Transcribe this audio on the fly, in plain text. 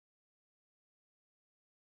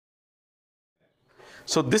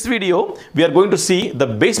So this video we are going to see the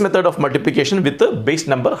base method of multiplication with the base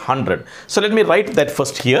number 100. So let me write that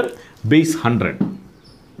first here, base 100.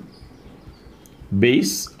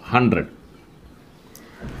 Base 100.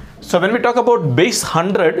 So when we talk about base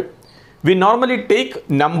 100, we normally take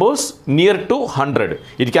numbers near to 100.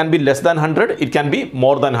 It can be less than 100, it can be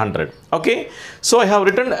more than 100. Okay. So I have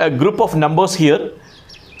written a group of numbers here.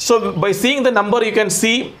 So by seeing the number, you can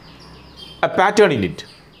see a pattern in it.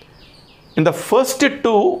 In the first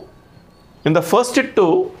two,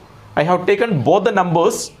 I have taken both the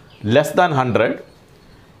numbers less than 100.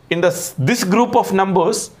 In this group of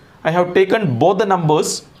numbers, I have taken both the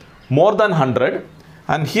numbers more than 100.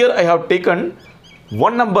 And here I have taken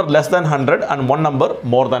one number less than 100 and one number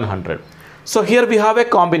more than 100. So here we have a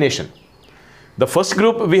combination. The first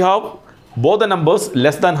group we have both the numbers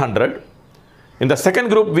less than 100. In the second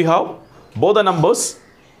group we have both the numbers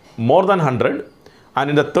more than 100. And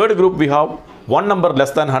in the third group we have one number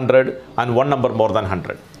less than 100 and one number more than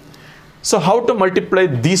 100. So how to multiply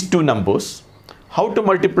these two numbers? How to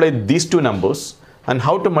multiply these two numbers and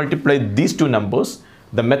how to multiply these two numbers?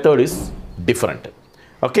 The method is different.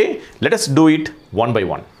 Okay, let us do it one by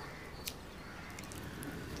one.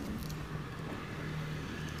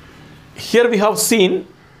 Here we have seen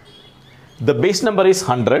the base number is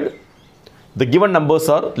 100. The given numbers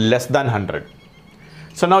are less than 100.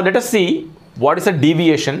 So now let us see what is a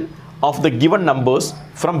deviation of the given numbers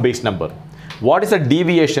from base number. What is the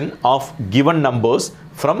deviation of given numbers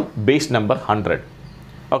from base number 100?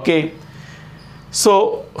 Okay.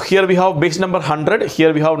 So here we have base number 100,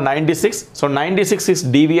 here we have 96. So 96 is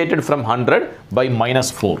deviated from 100 by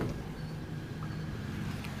minus 4.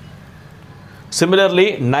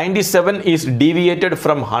 Similarly, 97 is deviated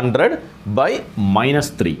from 100 by minus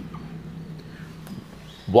 3.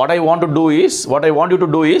 What I want you to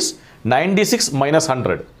do is 96 minus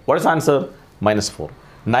 100. What is the answer? Minus 4.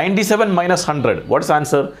 97 minus 100. What is the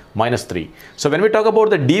answer? Minus 3. So when we talk about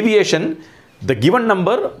the deviation, the given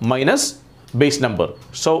number minus base number.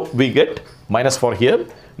 So we get minus 4 here.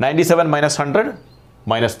 97 minus 100,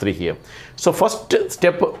 minus 3 here. So first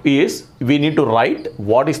step is we need to write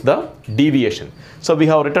what is the deviation. So we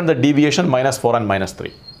have written the deviation minus 4 and minus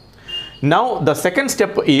 3. Now the second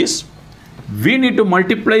step is we need to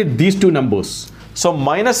multiply these two numbers. So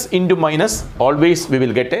minus into minus, always we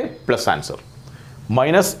will get a plus answer.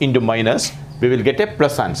 Minus into minus, we will get a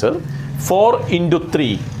plus answer. 4 into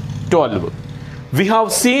 3, 12. We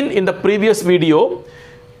have seen in the previous video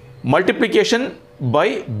multiplication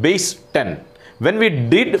by base 10. When we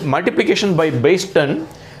did multiplication by base 10,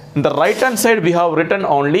 in the right hand side we have written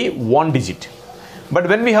only one digit. But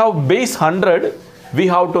when we have base 100, we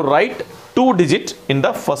have to write 2 digits in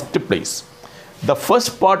the first place. The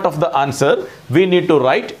first part of the answer, we need to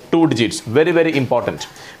write 2 digits. Very, very important.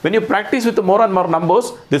 When you practice with more and more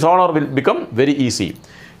numbers, this order will become very easy.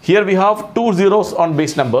 Here we have 2 zeros on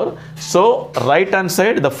base number. So right hand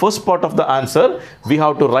side, the first part of the answer, we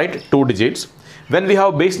have to write 2 digits. When we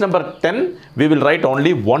have base number 10, we will write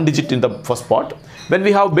only 1 digit in the first part. When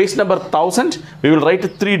we have base number 1000, we will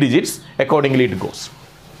write 3 digits. Accordingly it goes.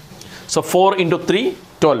 So 4 into 3,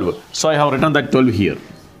 12. So I have written that 12 here.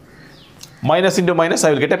 Minus into minus, I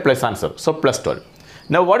will get a plus answer. So plus 12.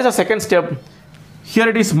 Now what is the second step? Here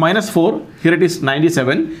it is minus 4, here it is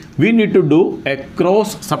 97. We need to do a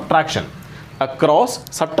cross subtraction. A cross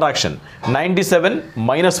subtraction. 97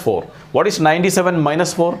 minus 4. What is 97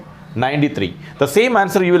 minus 4? 93. The same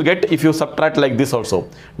answer you will get if you subtract like this also.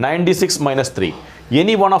 96 minus 3.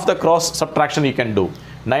 Any one of the cross subtraction you can do.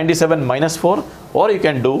 97 minus 4 or you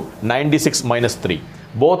can do 96 minus 3.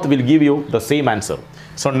 Both will give you the same answer.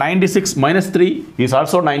 So 96 minus 3 is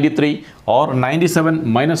also 93 or 97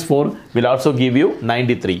 minus 4 will also give you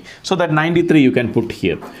 93. So that 93 you can put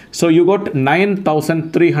here. So you got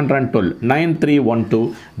 9312,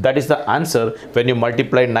 9312. That is the answer when you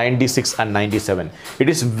multiply 96 and 97. It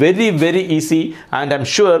is very, very easy and I'm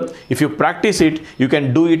sure if you practice it, you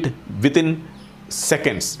can do it within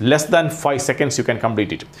seconds. Less than 5 seconds you can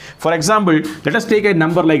complete it. For example, let us take a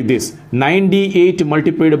number like this, 98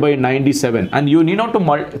 multiplied by 97, and you need not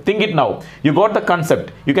to think it now. You got the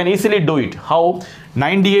concept. You can easily do it. How?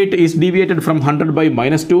 98 is deviated from 100 by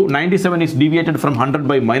minus 2, 97 is deviated from 100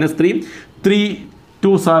 by minus 3, 3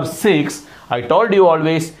 2s are 6. I told you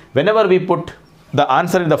always, whenever we put the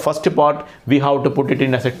answer in the first part, we have to put it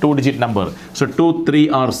in as a 2-digit number. So 2, 3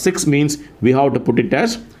 or 6 means we have to put it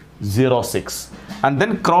as 06. And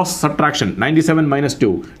then cross subtraction, 97 minus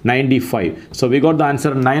 2, 95. So we got the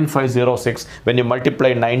answer 9506 when you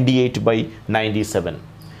multiply 98 by 97.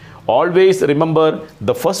 always remember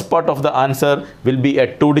the first part of the answer will be a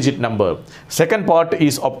 2-digit number. Second part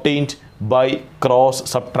is obtained by cross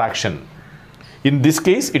subtraction. In this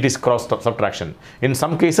case, it is cross subtraction. In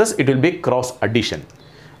some cases, it will be cross addition.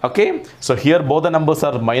 Okay, so here both the numbers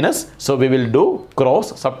are minus, so we will do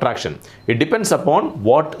cross subtraction. It depends upon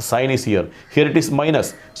what sign is here. Here it is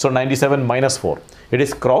minus, so 97 minus 4. It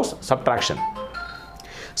is cross subtraction.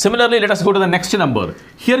 Similarly, let us go to the next number.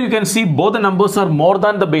 Here you can see both the numbers are more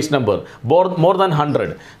than the base number, more than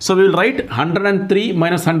 100. So we will write 103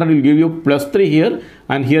 minus 100 will give you plus 3 here,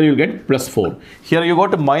 and here you will get plus 4. Here you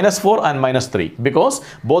got minus 4 and minus 3 because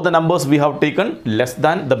both the numbers we have taken less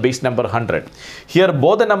than the base number 100. Here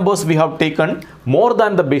both the numbers we have taken more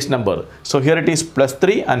than the base number. So here it is plus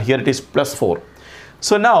 3 and here it is plus 4.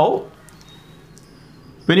 So now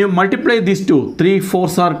when you multiply these two, 3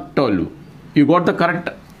 4s are 12. You got the correct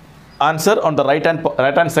answer on the right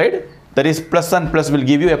hand side, that is plus and plus will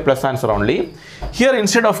give you a plus answer only. Here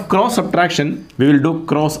instead of cross subtraction, we will do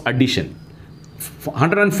cross addition.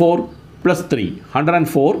 104 plus 3,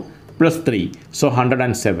 104 plus 3, so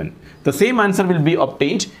 107. The same answer will be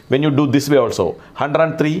obtained when you do this way also,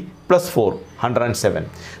 103 plus 4, 107.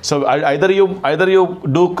 So either you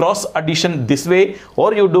do cross addition this way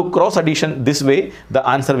or you do cross addition this way, the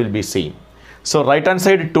answer will be same. So right hand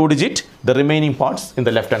side 2 digit, the remaining parts in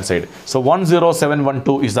the left hand side. So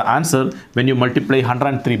 10712 is the answer when you multiply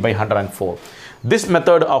 103 by 104. This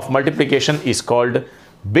method of multiplication is called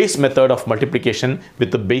base method of multiplication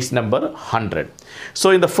with the base number 100.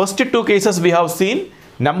 So in the first two cases we have seen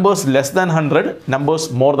numbers less than 100,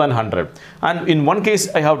 numbers more than 100. And in one case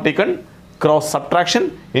I have taken cross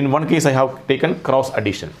subtraction, in one case I have taken cross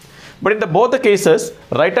addition. But in both the cases,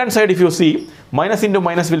 right hand side if you see, minus into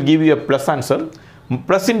minus will give you a plus answer,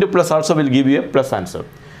 plus into plus also will give you a plus answer.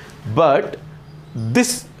 But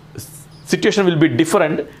this situation will be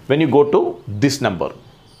different when you go to this number.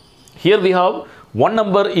 Here we have one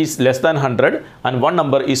number is less than 100 and one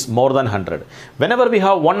number is more than 100. Whenever we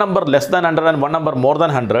have one number less than 100 and one number more than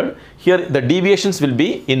 100, here the deviations will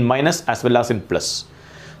be in minus as well as in plus.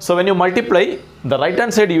 So when you multiply the right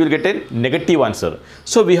hand side, you will get a negative answer.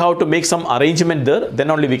 So we have to make some arrangement there, then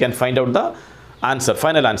only we can find out the answer,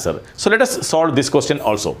 final answer. So let us solve this question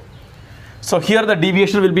also. So here the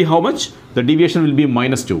deviation will be how much? The deviation will be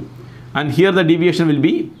minus 2. And here the deviation will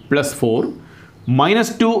be plus 4.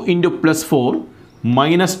 Minus 2 into plus 4,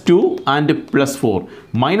 minus 2 and plus 4.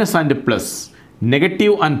 Minus and plus,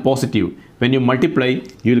 negative and positive. When you multiply,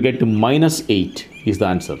 you will get to minus 8 is the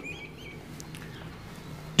answer.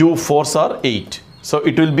 2 4s are 8. So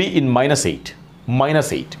it will be in minus 8.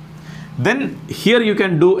 Minus 8. Then here you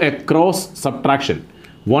can do a cross subtraction.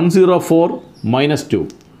 104 minus 2.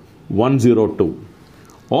 102.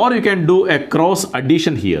 Or you can do a cross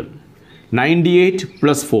addition here. 98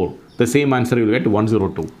 plus 4. The same answer you will get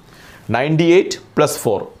 102. 98 plus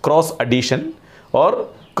 4. Cross addition or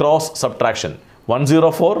cross subtraction.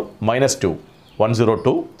 104 minus 2.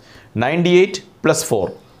 102. 98 plus 4.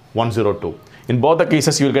 102. In both the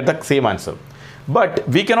cases, you will get the same answer. But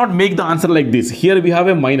we cannot make the answer like this. Here we have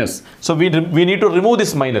a minus. So we need to remove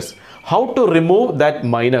this minus. How to remove that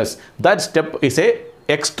minus? That step is a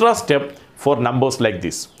extra step for numbers like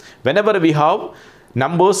this. Whenever we have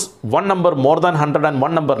numbers, one number more than 100 and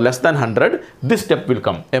one number less than 100, this step will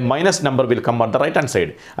come. A minus number will come on the right hand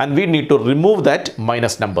side. And we need to remove that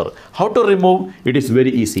minus number. How to remove? It is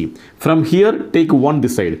very easy. From here, take 1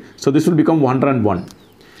 this side. So this will become 101.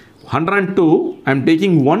 102, I am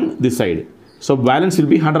taking 1 this side. So balance will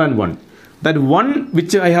be 101. That 1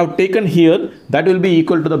 which I have taken here, that will be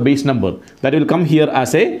equal to the base number. That will come here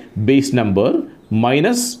as a base number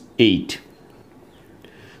minus 8.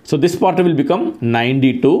 So this part will become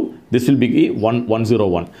 92. This will be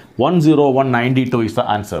 101. 10192 is the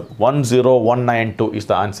answer. 10192 is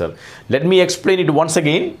the answer. Let me explain it once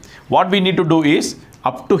again. What we need to do is,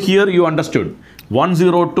 up to here you understood.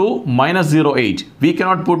 102 minus 08. We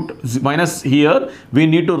cannot put minus here. We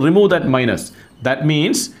need to remove that minus. That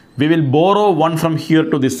means we will borrow 1 from here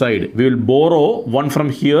to this side. We will borrow 1 from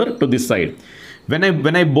here to this side. When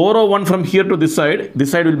I borrow 1 from here to this side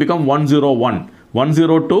will become 101.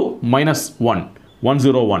 102 minus 1.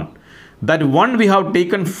 101. That 1 we have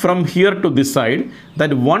taken from here to this side,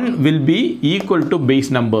 that 1 will be equal to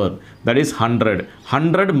base number, that is 100.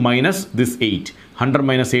 100 minus this 8. 100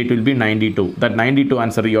 minus 8 will be 92. That 92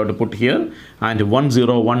 answer you have to put here, and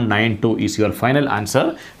 10192 is your final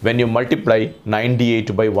answer when you multiply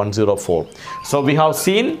 98 by 104. So we have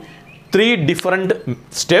seen 3 different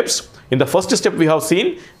steps. In the first step, we have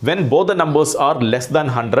seen when both the numbers are less than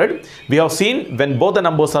 100. We have seen when both the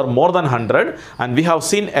numbers are more than 100. And we have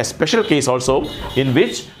seen a special case also in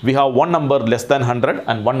which we have one number less than 100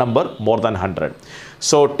 and one number more than 100.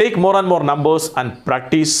 So take more and more numbers and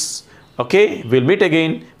practice. Okay, we'll meet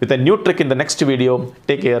again with a new trick in the next video.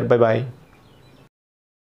 Take care. Bye-bye.